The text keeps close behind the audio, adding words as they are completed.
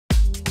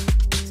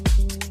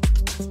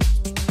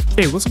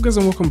Hey, what's up guys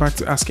and welcome back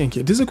to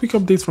askNK. This is a quick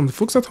update from the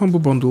folks at Humble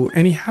Bundle,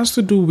 and it has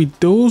to do with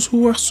those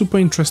who are super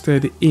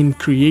interested in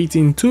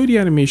creating 2D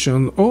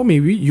animation, or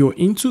maybe you're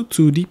into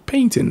 2D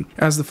painting,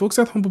 as the folks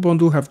at Humble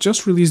Bundle have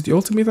just released the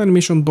Ultimate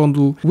Animation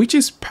Bundle, which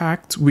is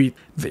packed with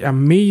the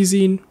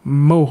amazing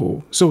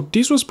Moho. So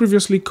this was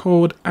previously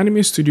called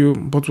Anime Studio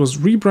but was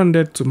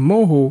rebranded to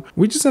Moho,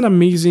 which is an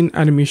amazing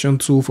animation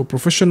tool for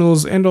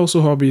professionals and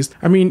also hobbyists.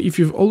 I mean, if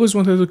you've always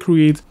wanted to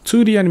create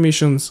 2D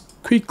animations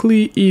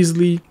quickly,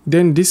 easily,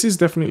 then this is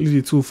definitely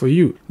the tool for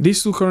you.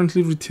 This tool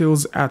currently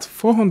retails at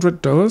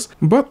 $400,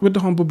 but with the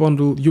Humble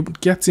Bundle, you're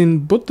getting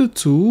both the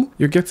tool,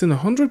 you're getting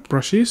 100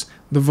 brushes,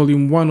 the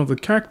volume 1 of the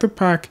character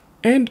pack,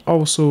 and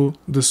also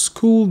the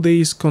school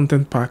days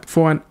content pack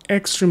for an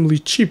extremely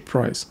cheap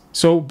price.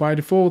 So by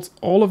default,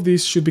 all of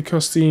these should be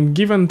costing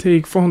give and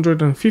take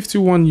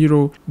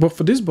 €451, but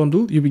for this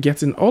bundle, you'll be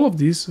getting all of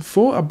these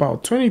for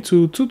about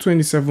 22 to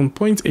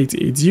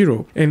 27.88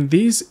 euro, and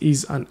this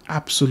is an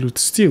absolute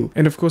steal.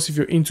 And of course, if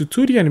you're into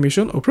 2D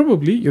animation, or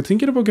probably you're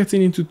thinking about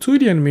getting into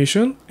 2D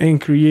animation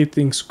and create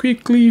things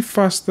quickly,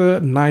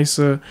 faster,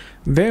 nicer,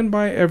 then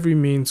by every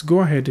means, go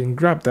ahead and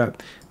grab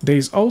that. There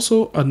is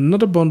also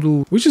another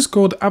bundle which is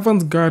called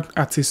Avant-Garde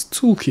Artist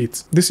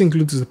Toolkit. This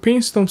includes the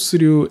Paint Stump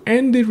Studio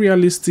and the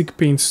Realistic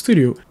Paint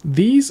Studio.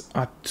 These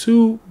are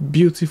two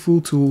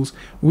beautiful tools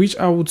which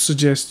I would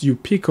suggest you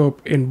pick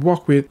up and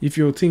work with if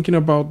you're thinking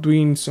about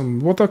doing some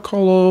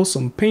watercolor,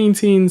 some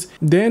paintings.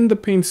 Then the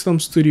Paint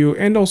Stump Studio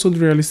and also the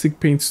Realistic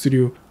Paint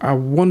Studio are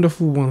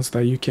wonderful ones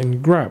that you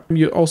can grab.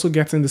 You're also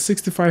getting the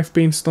 65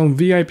 Paint Stump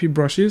VIP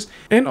brushes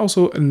and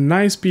also a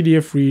nice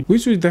PDF read,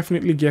 which will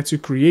definitely get you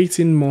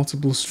creating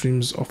multiple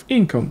streams of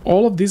income.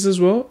 All of this as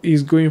well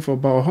is going for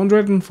about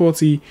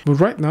 140, but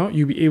right now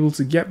you'll be able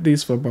to get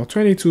this for about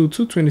 22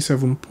 to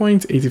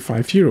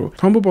 27.85 euro.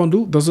 Humble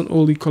Bundle doesn't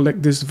only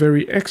collect these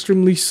very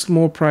extremely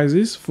small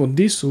prizes for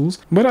these tools,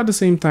 but at the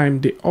same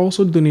time they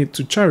also donate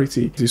to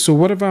charity. So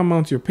whatever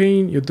amount you're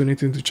paying, you're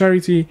donating to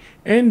charity,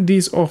 and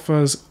these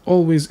offers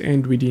always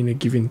end within a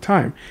given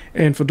time.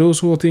 And for those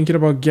who are thinking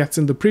about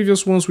getting the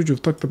previous ones which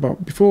we've talked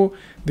about before,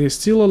 there's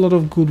still a lot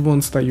of good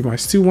ones that you might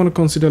still want to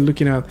consider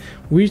looking at,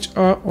 which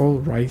are all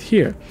right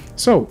here.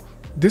 So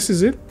this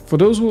is it. For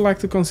those who like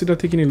to consider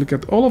taking a look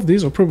at all of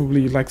these, or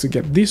probably like to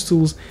get these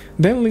tools,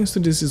 then links to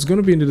this is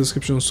going to be in the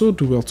description, so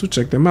do well to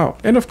check them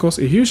out. And of course,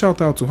 a huge shout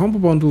out to Humble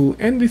Bundle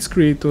and its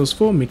creators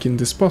for making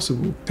this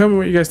possible. Tell me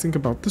what you guys think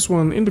about this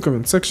one in the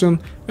comment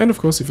section, and of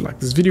course, if you like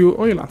this video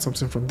or you learned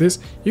something from this,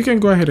 you can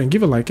go ahead and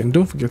give a like, and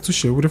don't forget to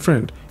share with a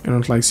friend. And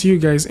until I see you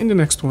guys in the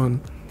next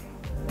one,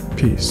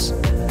 peace.